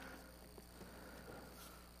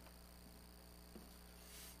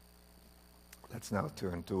Let's now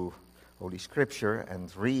turn to Holy Scripture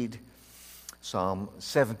and read Psalm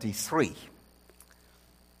 73.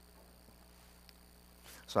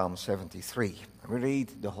 Psalm 73. We read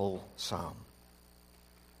the whole psalm.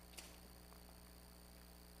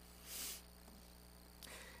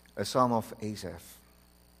 A psalm of Asaph.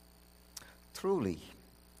 Truly,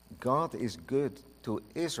 God is good to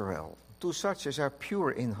Israel, to such as are pure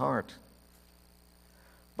in heart.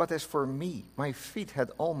 But as for me, my feet had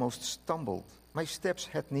almost stumbled, my steps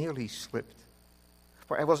had nearly slipped.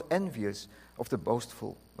 For I was envious of the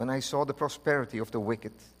boastful when I saw the prosperity of the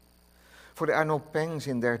wicked. For there are no pangs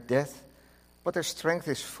in their death, but their strength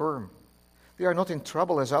is firm. They are not in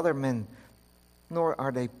trouble as other men, nor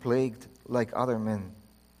are they plagued like other men.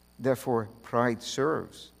 Therefore pride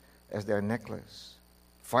serves as their necklace.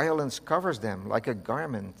 Violence covers them like a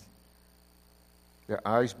garment. Their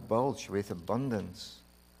eyes bulge with abundance.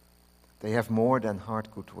 They have more than heart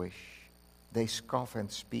could wish. They scoff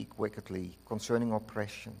and speak wickedly concerning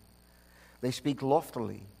oppression. They speak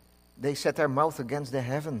loftily. They set their mouth against the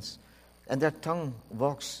heavens, and their tongue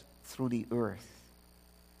walks through the earth.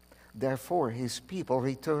 Therefore his people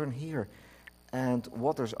return here, and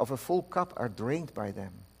waters of a full cup are drained by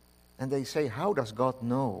them. And they say, how does God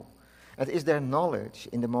know? And is there knowledge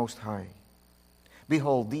in the Most High?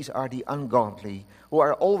 Behold, these are the ungodly, who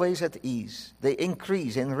are always at ease. They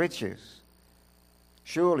increase in riches.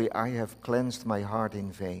 Surely I have cleansed my heart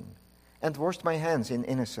in vain, and washed my hands in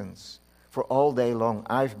innocence. For all day long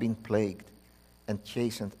I've been plagued, and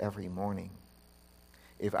chastened every morning.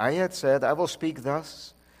 If I had said, I will speak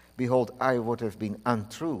thus, behold, I would have been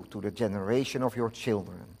untrue to the generation of your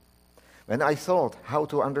children. When I thought how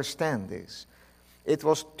to understand this, it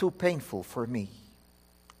was too painful for me.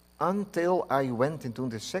 Until I went into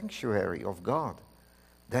the sanctuary of God,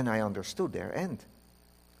 then I understood their end.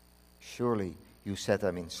 Surely you set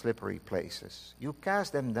them in slippery places. You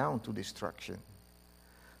cast them down to destruction.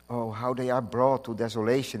 Oh, how they are brought to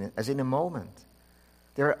desolation as in a moment.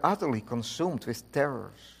 They are utterly consumed with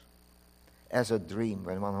terrors. As a dream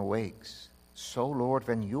when one awakes, so, Lord,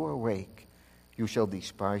 when you awake, you shall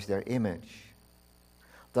despise their image.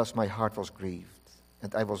 Thus my heart was grieved,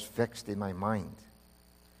 and I was vexed in my mind.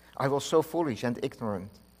 I was so foolish and ignorant.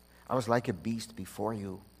 I was like a beast before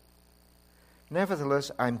you.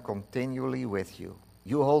 Nevertheless, I am continually with you.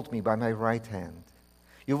 You hold me by my right hand.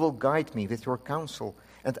 You will guide me with your counsel,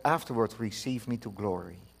 and afterward receive me to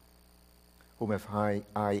glory. Whom have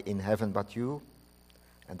I in heaven but you?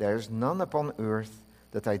 And there is none upon earth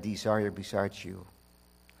that I desire besides you.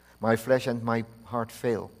 My flesh and my heart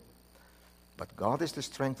fail, but God is the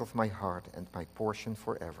strength of my heart and my portion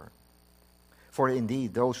forever. For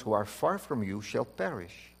indeed those who are far from you shall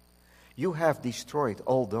perish. You have destroyed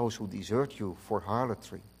all those who desert you for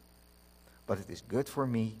harlotry. But it is good for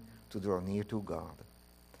me to draw near to God.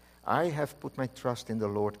 I have put my trust in the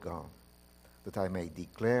Lord God, that I may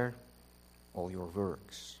declare all your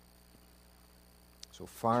works. So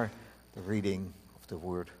far, the reading of the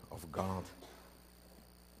Word of God.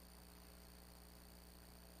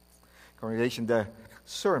 Congregation, the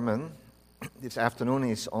sermon this afternoon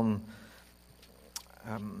is on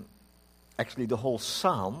actually the whole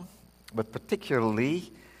psalm, but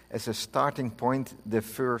particularly as a starting point, the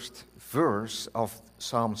first verse of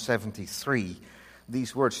Psalm 73.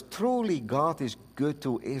 These words, truly God is good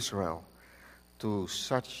to Israel, to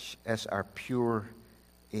such as are pure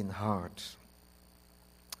in heart.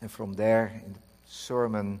 And from there, in the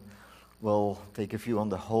sermon, we'll take a view on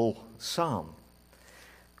the whole psalm.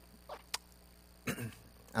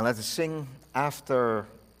 And let us sing after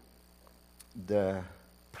the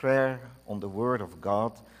prayer on the Word of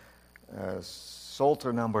God,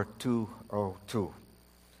 Psalter number 202.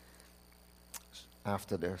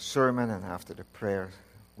 After the sermon and after the prayer,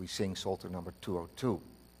 we sing Psalter number 202.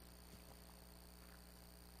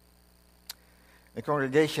 The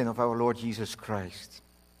congregation of our Lord Jesus Christ,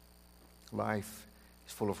 life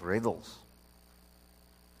is full of riddles.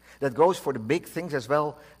 That goes for the big things as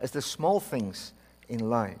well as the small things in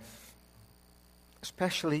life.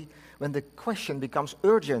 Especially when the question becomes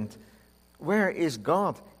urgent, where is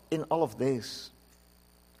God in all of this?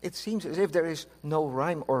 It seems as if there is no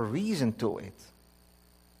rhyme or reason to it.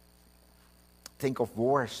 Think of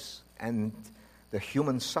wars and the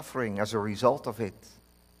human suffering as a result of it.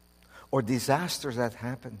 Or disasters that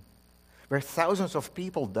happen, where thousands of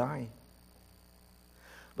people die.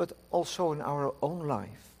 But also in our own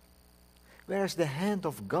life. Where is the hand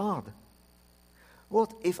of God?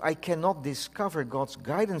 What if I cannot discover God's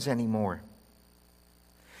guidance anymore?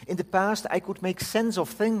 In the past, I could make sense of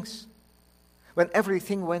things. When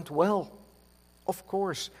everything went well. Of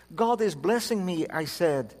course, God is blessing me, I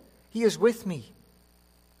said. He is with me.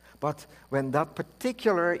 But when that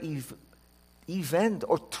particular event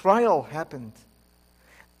or trial happened,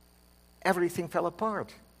 everything fell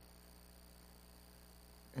apart.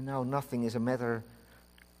 And now nothing is a matter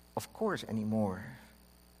of course anymore.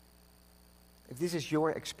 If this is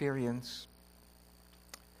your experience,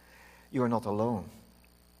 you are not alone.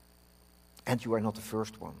 And you are not the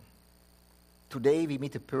first one. Today we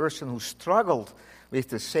meet a person who struggled with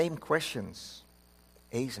the same questions.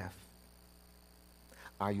 Asaph.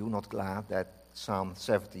 Are you not glad that Psalm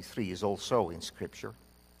 73 is also in Scripture?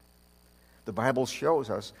 The Bible shows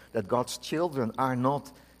us that God's children are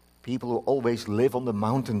not people who always live on the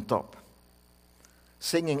mountaintop,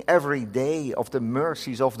 singing every day of the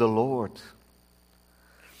mercies of the Lord.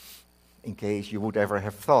 In case you would ever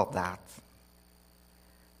have thought that.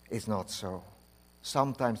 It's not so.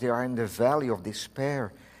 Sometimes they are in the valley of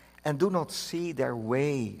despair and do not see their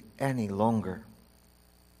way any longer.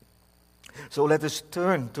 So let us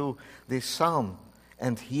turn to this psalm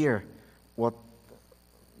and hear what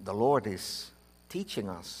the Lord is teaching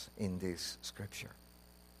us in this scripture.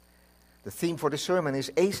 The theme for the sermon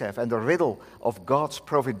is Asaph and the riddle of God's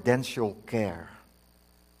providential care.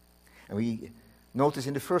 And we notice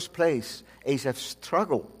in the first place Asaph's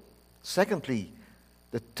struggle. Secondly,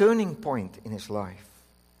 the turning point in his life.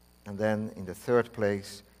 And then in the third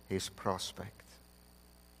place, his prospect.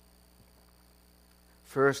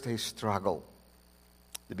 First, his struggle.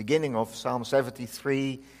 The beginning of Psalm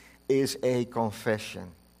 73 is a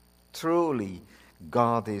confession. Truly,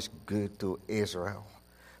 God is good to Israel,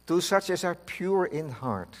 to such as are pure in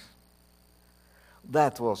heart.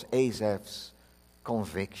 That was Asaph's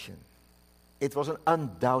conviction. It was an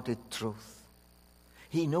undoubted truth.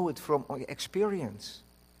 He knew it from experience.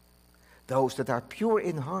 Those that are pure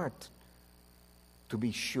in heart, to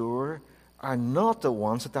be sure, are not the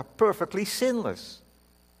ones that are perfectly sinless.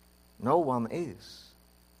 No one is.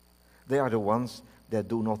 They are the ones that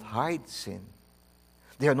do not hide sin.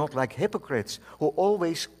 They are not like hypocrites who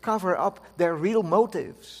always cover up their real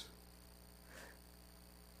motives.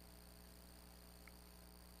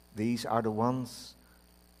 These are the ones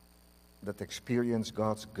that experience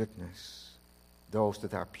God's goodness. Those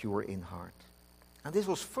that are pure in heart. And this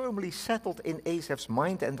was firmly settled in Asaph's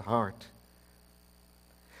mind and heart.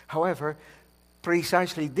 However,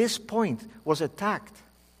 precisely this point was attacked.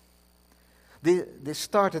 This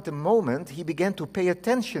started the moment he began to pay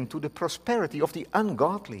attention to the prosperity of the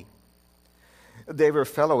ungodly. They were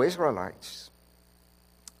fellow Israelites,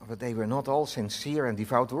 but they were not all sincere and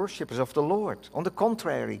devout worshippers of the Lord. On the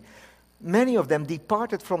contrary, many of them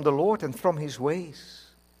departed from the Lord and from his ways.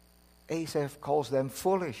 Asaph calls them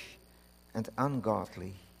foolish and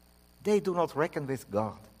ungodly. They do not reckon with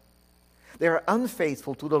God. They are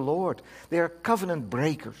unfaithful to the Lord. They are covenant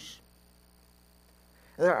breakers.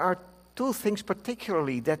 There are two things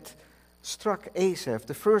particularly that struck Asaph.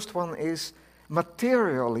 The first one is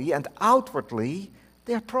materially and outwardly,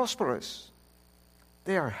 they are prosperous.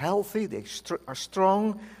 They are healthy, they are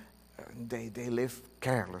strong, they live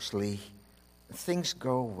carelessly. Things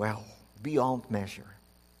go well, beyond measure.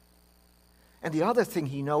 And the other thing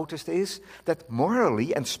he noticed is that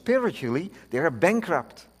morally and spiritually they are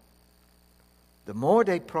bankrupt. The more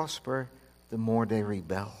they prosper, the more they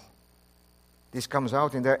rebel. This comes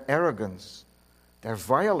out in their arrogance, their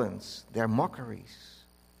violence, their mockeries.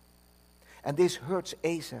 And this hurts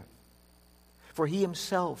Asaph, for he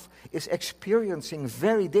himself is experiencing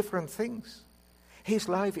very different things. His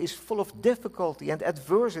life is full of difficulty and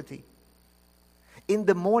adversity. In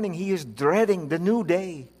the morning he is dreading the new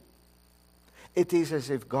day. It is as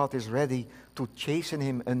if God is ready to chasten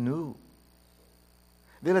him anew.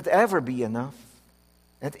 Will it ever be enough?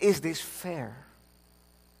 And is this fair?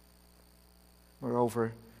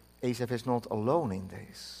 Moreover, Asaph is not alone in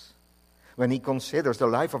this. When he considers the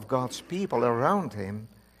life of God's people around him,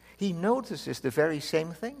 he notices the very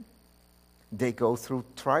same thing. They go through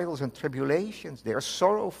trials and tribulations. They are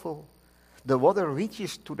sorrowful. The water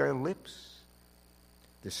reaches to their lips.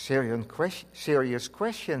 The serious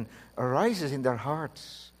question arises in their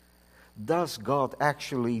hearts. Does God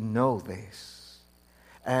actually know this?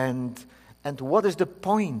 And what is the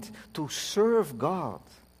point to serve God?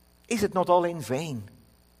 Is it not all in vain?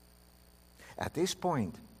 At this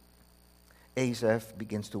point, Asaph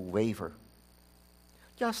begins to waver.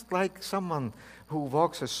 Just like someone who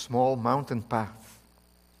walks a small mountain path.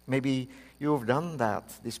 Maybe you've done that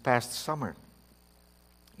this past summer.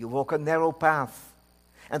 You walk a narrow path.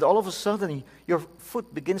 And all of a sudden, your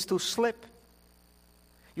foot begins to slip.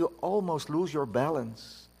 You almost lose your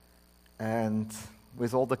balance. And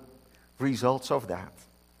with all the results of that.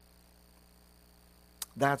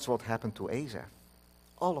 That's what happened to Asaph.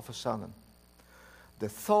 all of a sudden, the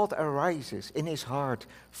thought arises in his heart,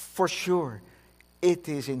 for sure, it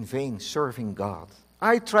is in vain serving God.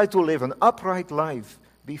 I try to live an upright life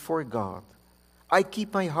before God. I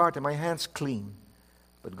keep my heart and my hands clean,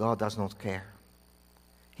 but God does not care.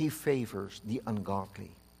 He favors the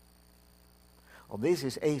ungodly. Well, this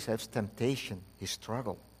is Asaph's temptation, his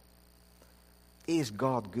struggle. Is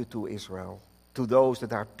God good to Israel, to those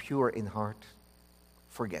that are pure in heart?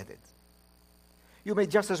 Forget it. You may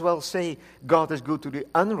just as well say God is good to the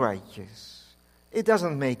unrighteous. It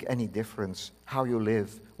doesn't make any difference how you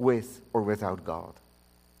live with or without God.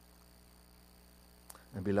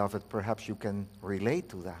 And beloved, perhaps you can relate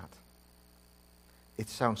to that. It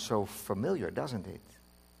sounds so familiar, doesn't it?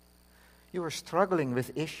 You are struggling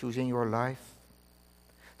with issues in your life.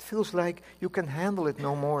 It feels like you can handle it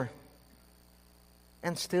no more.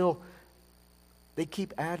 And still, they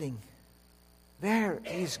keep adding. Where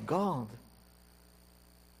is God?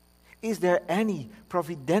 Is there any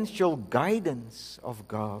providential guidance of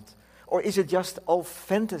God? Or is it just all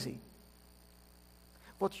fantasy?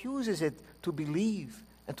 What use is it to believe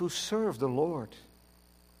and to serve the Lord?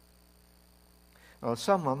 Well,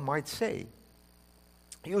 someone might say,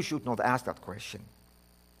 you should not ask that question.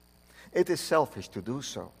 It is selfish to do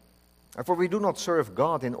so. For we do not serve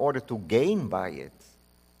God in order to gain by it.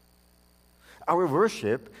 Our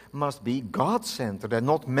worship must be God-centered and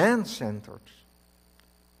not man-centered.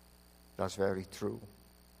 That's very true.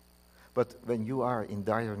 But when you are in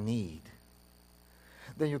dire need,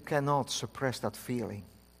 then you cannot suppress that feeling.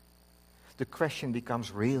 The question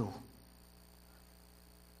becomes real.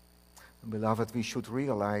 Beloved, we should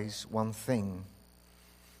realize one thing.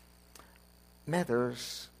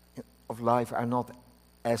 Matters of life are not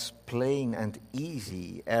as plain and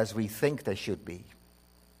easy as we think they should be.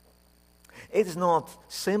 It is not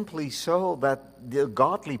simply so that the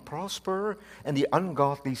godly prosper and the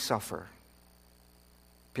ungodly suffer.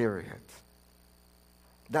 Period.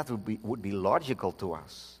 That would be logical to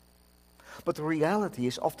us. But the reality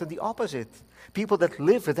is often the opposite. People that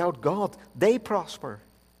live without God, they prosper.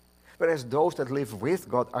 Whereas those that live with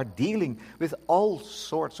God are dealing with all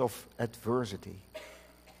sorts of adversity.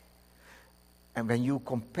 And when you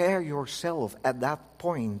compare yourself at that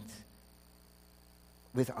point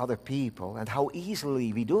with other people, and how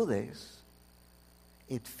easily we do this,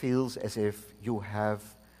 it feels as if you have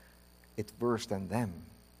it worse than them.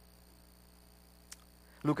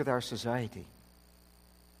 Look at our society.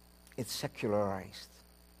 It's secularized.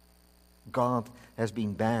 God has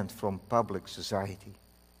been banned from public society.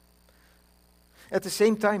 At the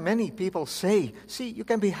same time, many people say, see, you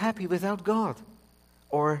can be happy without God.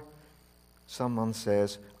 Or someone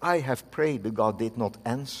says, I have prayed, but God did not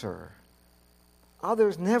answer.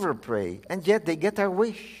 Others never pray, and yet they get their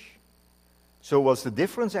wish. So what's the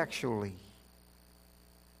difference actually?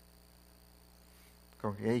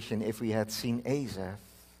 Congregation, if we had seen Asaph,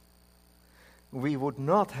 we would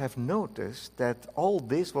not have noticed that all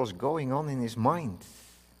this was going on in his mind.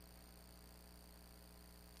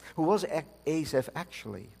 Who was Asaph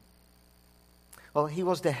actually? Well, he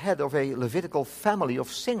was the head of a Levitical family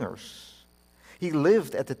of singers. He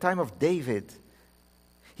lived at the time of David.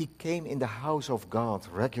 He came in the house of God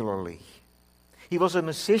regularly. He was a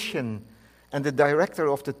musician and the director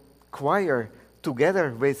of the choir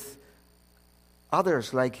together with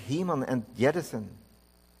others like Heman and Jeduthun.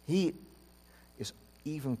 He is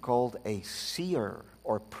even called a seer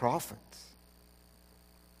or prophet.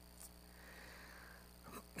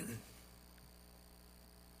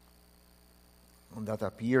 And that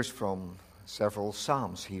appears from several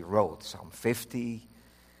psalms he wrote. Psalm 50,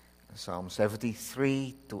 Psalm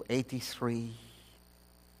 73 to 83.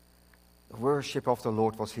 The worship of the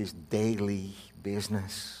Lord was his daily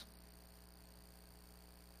business.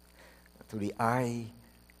 To the eye,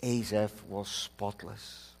 Asaph was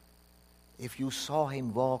spotless. If you saw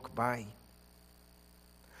him walk by,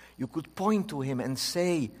 you could point to him and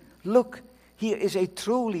say, look, here is a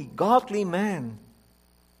truly godly man.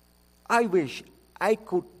 I wish I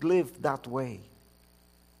could live that way.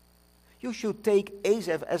 You should take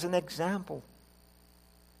Asaph as an example.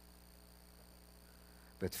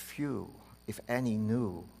 But few, if any,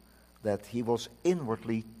 knew that he was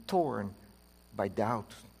inwardly torn by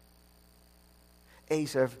doubt.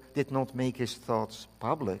 Asaph did not make his thoughts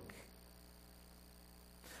public.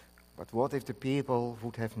 But what if the people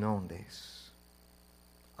would have known this?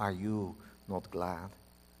 Are you not glad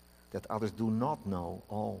that others do not know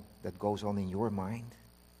all that goes on in your mind?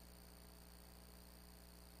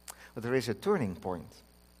 But there is a turning point.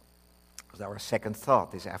 It's our second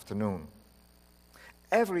thought this afternoon.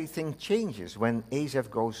 Everything changes when Asaph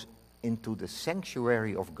goes into the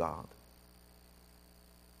sanctuary of God.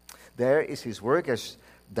 There is his work as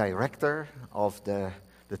director of the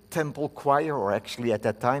temple choir, or actually at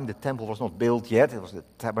that time the temple was not built yet, it was the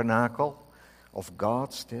tabernacle of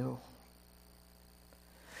God still.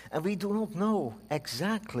 And we do not know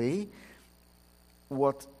exactly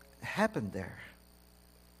what happened there,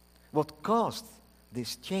 what caused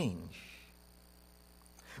this change.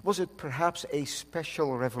 Was it perhaps a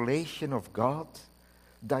special revelation of God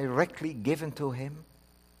directly given to him,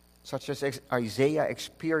 such as Isaiah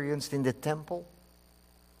experienced in the temple?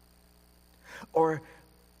 Or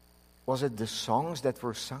was it the songs that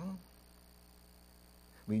were sung?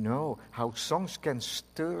 We know how songs can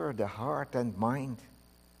stir the heart and mind.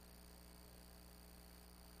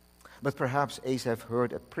 But perhaps Asaph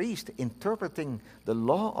heard a priest interpreting the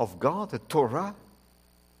law of God, the Torah.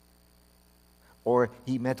 Or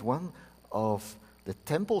he met one of the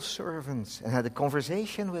temple servants and had a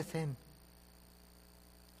conversation with him.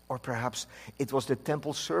 Or perhaps it was the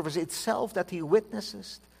temple service itself that he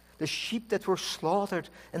witnesses, the sheep that were slaughtered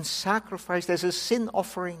and sacrificed as a sin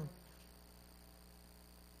offering.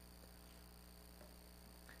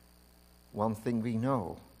 One thing we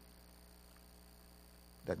know,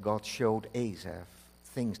 that God showed Asaph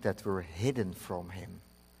things that were hidden from him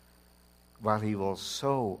while he was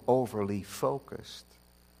so overly focused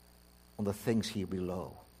on the things here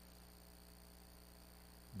below.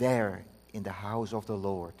 There in the house of the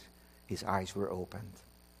Lord, his eyes were opened.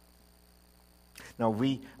 Now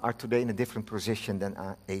we are today in a different position than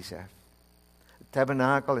Asaph. The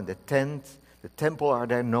tabernacle and the tent, the temple are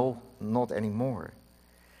there not anymore.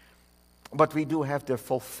 But we do have the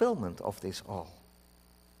fulfillment of this all.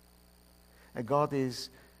 And God is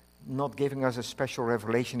not giving us a special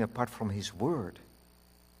revelation apart from his word.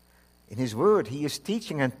 In his word, he is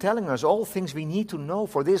teaching and telling us all things we need to know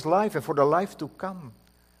for this life and for the life to come.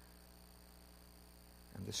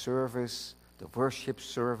 And the service, the worship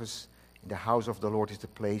service in the house of the Lord is the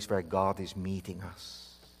place where God is meeting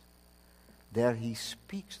us. There he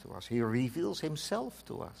speaks to us. He reveals himself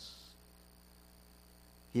to us.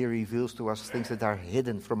 He reveals to us things that are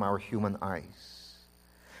hidden from our human eyes.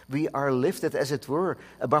 We are lifted, as it were,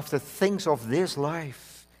 above the things of this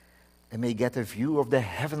life and may get a view of the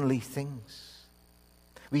heavenly things.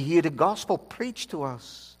 We hear the gospel preached to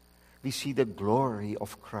us. We see the glory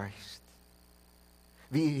of Christ.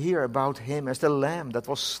 We hear about him as the lamb that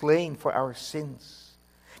was slain for our sins.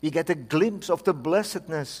 We get a glimpse of the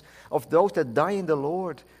blessedness of those that die in the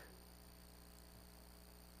Lord.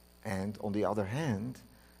 And on the other hand,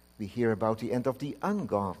 we hear about the end of the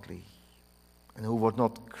ungodly. And who would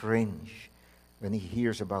not cringe when he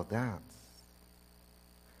hears about that?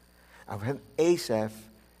 And when Asaph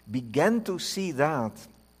began to see that,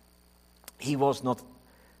 he was not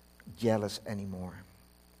jealous anymore.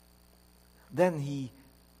 Then he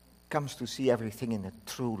comes to see everything in a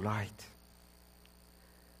true light.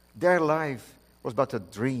 Their life was but a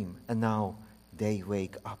dream, and now they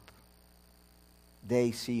wake up.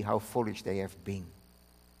 They see how foolish they have been,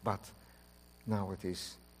 but now it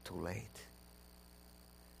is too late.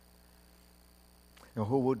 Now,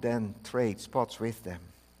 who would then trade spots with them?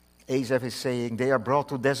 Asaph is saying they are brought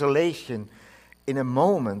to desolation in a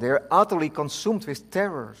moment. They are utterly consumed with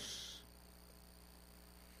terrors.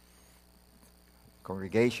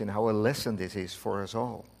 Congregation, how a lesson this is for us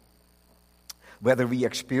all. Whether we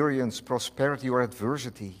experience prosperity or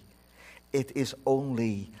adversity, it is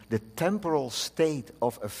only the temporal state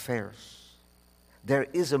of affairs. There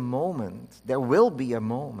is a moment, there will be a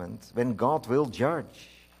moment when God will judge.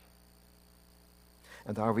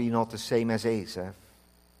 And are we not the same as Asaph?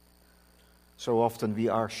 So often we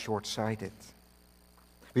are short-sighted.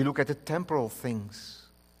 We look at the temporal things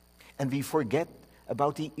and we forget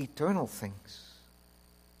about the eternal things.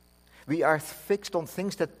 We are fixed on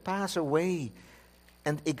things that pass away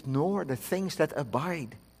and ignore the things that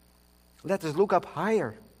abide. Let us look up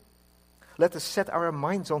higher. Let us set our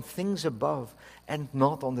minds on things above and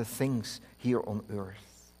not on the things here on earth.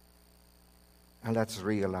 And let's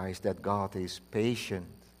realize that God is patient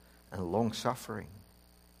and long-suffering.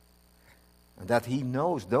 And that he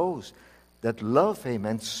knows those that love him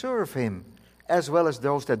and serve him as well as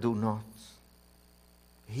those that do not.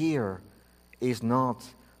 Here is not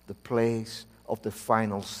the place of the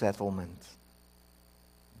final settlement.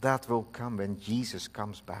 That will come when Jesus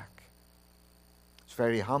comes back. It's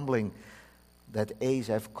very humbling that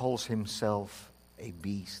Asaph calls himself a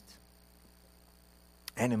beast.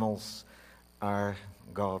 Animals are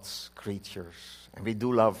God's creatures. And we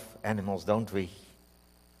do love animals, don't we?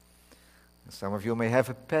 Some of you may have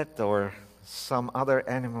a pet or some other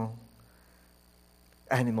animal.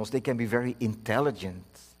 Animals, they can be very intelligent,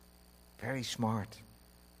 very smart.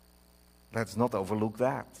 Let's not overlook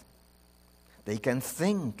that. They can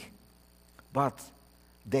think, but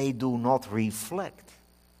they do not reflect.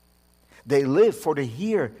 They live for the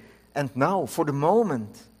here and now, for the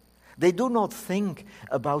moment. They do not think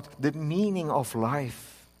about the meaning of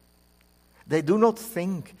life. They do not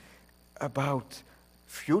think about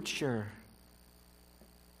future.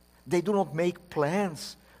 They do not make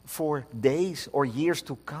plans for days or years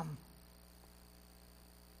to come.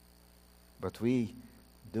 But we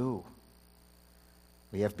do.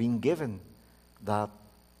 We have been given that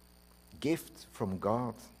gift from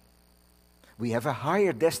God. We have a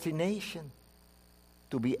higher destination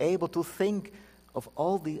to be able to think of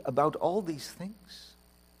about all these things.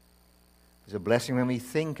 It's a blessing when we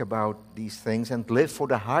think about these things and live for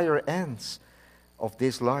the higher ends of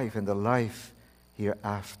this life and the life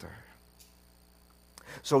hereafter.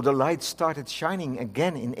 So the light started shining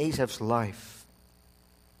again in Asaph's life.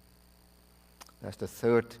 That's the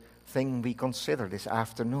third thing we consider this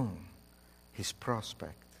afternoon, his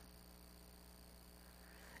prospect.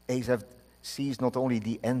 Asaph sees not only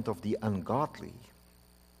the end of the ungodly.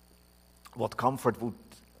 What comfort would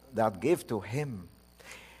that give to him?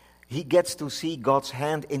 He gets to see God's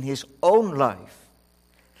hand in his own life.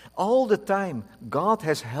 All the time, God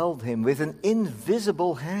has held him with an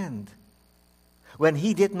invisible hand. When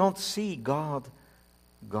he did not see God,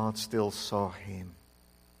 God still saw him.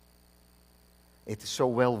 It is so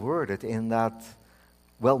well worded in that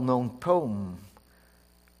well-known poem,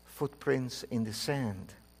 Footprints in the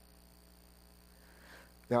Sand.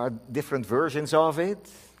 There are different versions of it.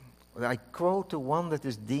 I quote the one that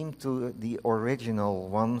is deemed to the original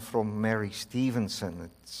one from Mary Stevenson.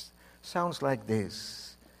 It sounds like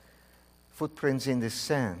this. Footprints in the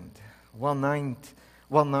sand. One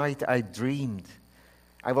night I dreamed.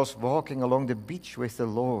 I was walking along the beach with the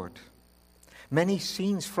Lord. Many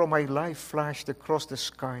scenes from my life flashed across the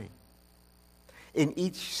sky. In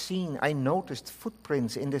each scene I noticed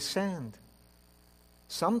footprints in the sand.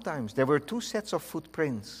 Sometimes there were 2 sets of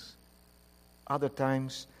footprints. Other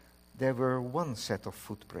times there were 1 set of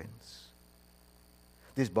footprints.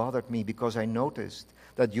 This bothered me because I noticed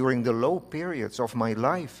that during the low periods of my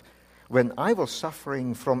life, when I was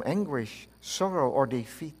suffering from anguish, sorrow, or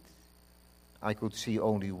defeat, I could see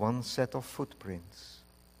only 1 set of footprints.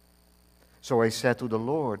 So I said to the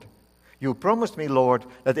Lord, "You promised me, Lord,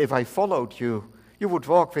 that if I followed you, you would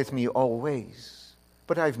walk with me always.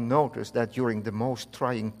 But I've noticed that during the most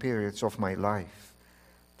trying periods of my life,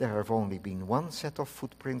 there have only been 1 set of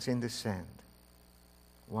footprints in the sand.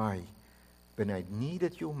 Why, when I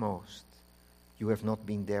needed you most, you have not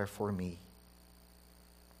been there for me?"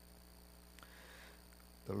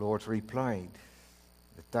 The Lord replied,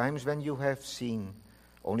 "The times when you have seen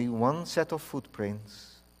only 1 set of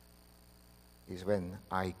footprints is when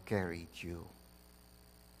I carried you."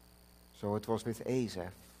 So it was with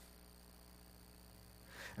Asaph.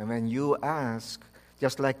 And when you ask,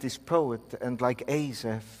 just like this poet and like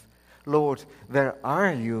Asaph, "Lord, where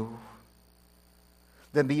are you?"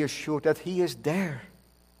 then be assured that he is there.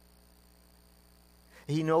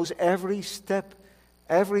 He knows every step,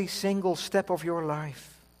 every single step of your life.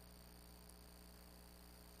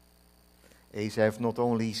 Asaph not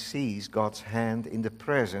only sees God's hand in the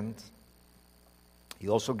present, he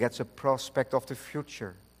also gets a prospect of the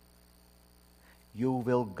future. "You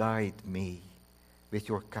will guide me with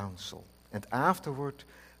your counsel, and afterward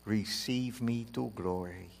receive me to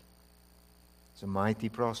glory." It's a mighty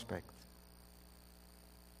prospect.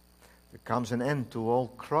 There comes an end to all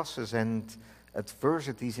crosses and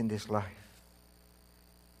adversities in this life.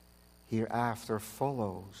 Hereafter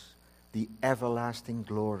follows the everlasting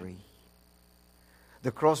glory.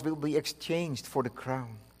 The cross will be exchanged for the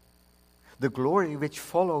crown. The glory which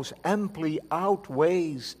follows amply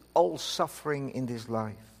outweighs all suffering in this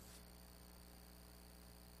life.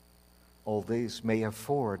 All this may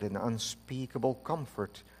afford an unspeakable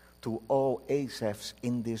comfort to all Asaphs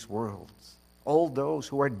in this world, all those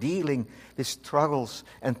who are dealing with struggles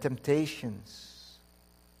and temptations.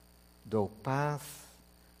 Though paths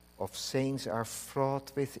of saints are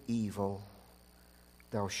fraught with evil,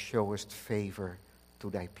 thou showest favor to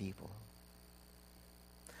thy people.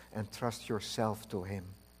 And trust yourself to him,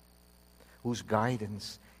 whose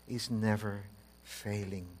guidance is never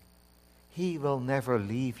failing. He will never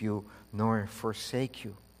leave you nor forsake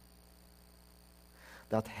you.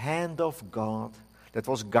 That hand of God that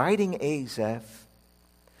was guiding Asaph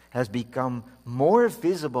has become more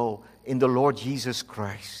visible in the Lord Jesus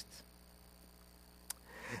Christ.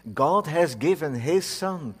 God has given his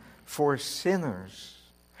Son for sinners,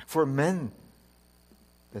 for men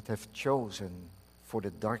that have chosen for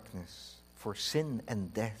the darkness, for sin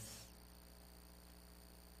and death.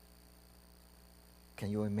 Can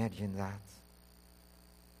you imagine that?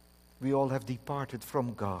 We all have departed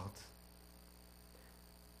from God.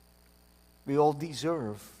 We all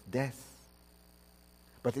deserve death.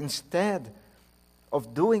 But instead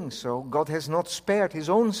of doing so, God has not spared his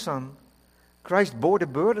own Son. Christ bore the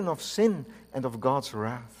burden of sin and of God's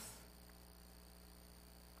wrath,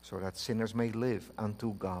 so that sinners may live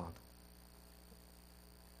unto God.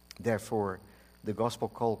 Therefore, the gospel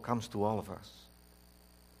call comes to all of us.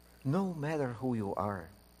 No matter who you are,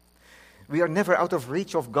 we are never out of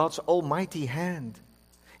reach of God's almighty hand.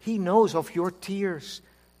 He knows of your tears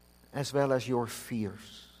as well as your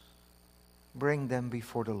fears. Bring them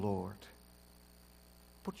before the Lord.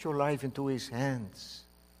 Put your life into his hands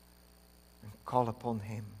and call upon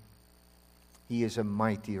him. He is a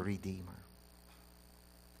mighty Redeemer.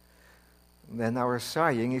 Then our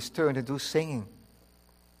sighing is turned into singing,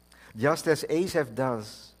 just as Asaph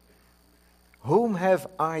does. Whom have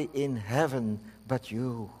I in heaven but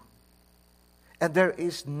you? And there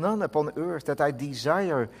is none upon earth that I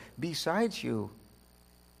desire besides you.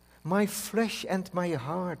 My flesh and my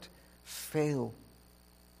heart fail,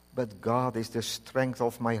 but God is the strength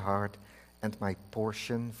of my heart and my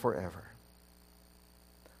portion forever.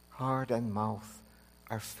 Heart and mouth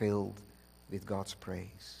are filled with God's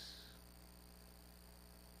praise.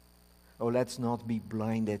 Oh, let's not be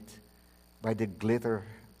blinded by the glitter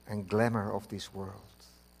and glamour of this world.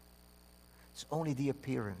 It's only the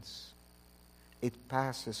appearance. It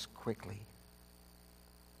passes quickly.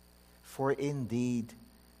 For indeed,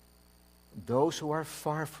 those who are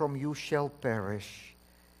far from you shall perish.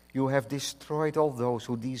 You have destroyed all those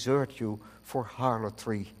who desert you for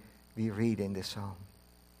harlotry, we read in the psalm.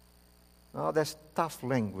 Oh, that's tough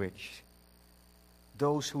language.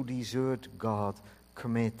 Those who desert God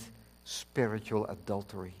commit spiritual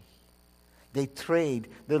adultery. They trade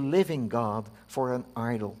the living God for an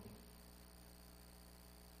idol.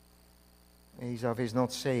 Asaph is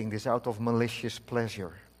not saying this out of malicious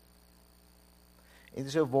pleasure. It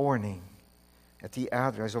is a warning at the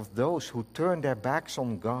address of those who turn their backs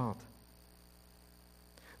on God.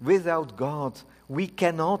 Without God, we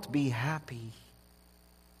cannot be happy.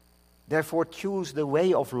 Therefore, choose the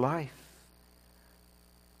way of life.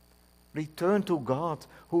 Return to God,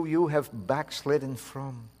 who you have backslidden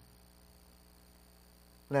from.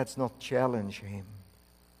 Let's not challenge him.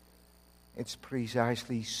 It's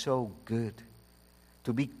precisely so good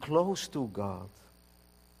to be close to God.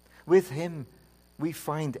 With him, we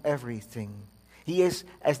find everything. He is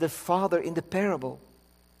as the father in the parable.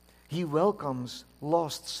 He welcomes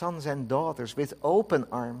lost sons and daughters with open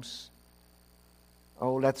arms.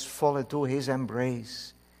 Oh, let's fall into his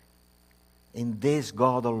embrace. In this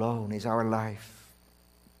God alone is our life.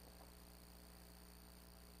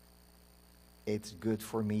 It's good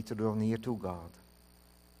for me to draw near to God.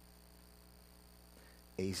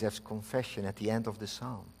 Asaph's confession at the end of the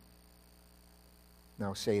psalm.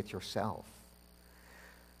 Now say it yourself.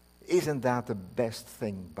 Isn't that the best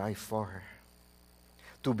thing by far?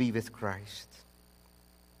 To be with Christ.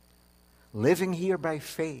 Living here by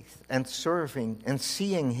faith and serving and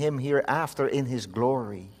seeing him hereafter in his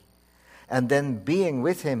glory. And then being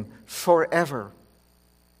with him forever.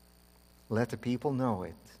 Let the people know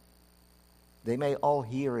it. They may all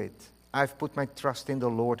hear it. I've put my trust in the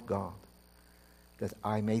Lord God, that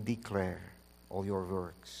I may declare all your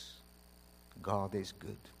works. God is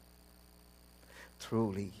good.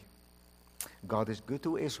 Truly, God is good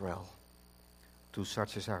to Israel, to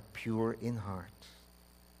such as are pure in heart.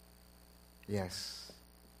 Yes,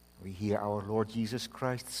 we hear our Lord Jesus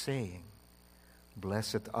Christ saying,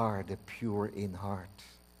 blessed are the pure in heart,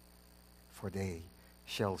 for they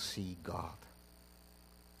shall see God.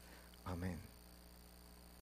 Amen.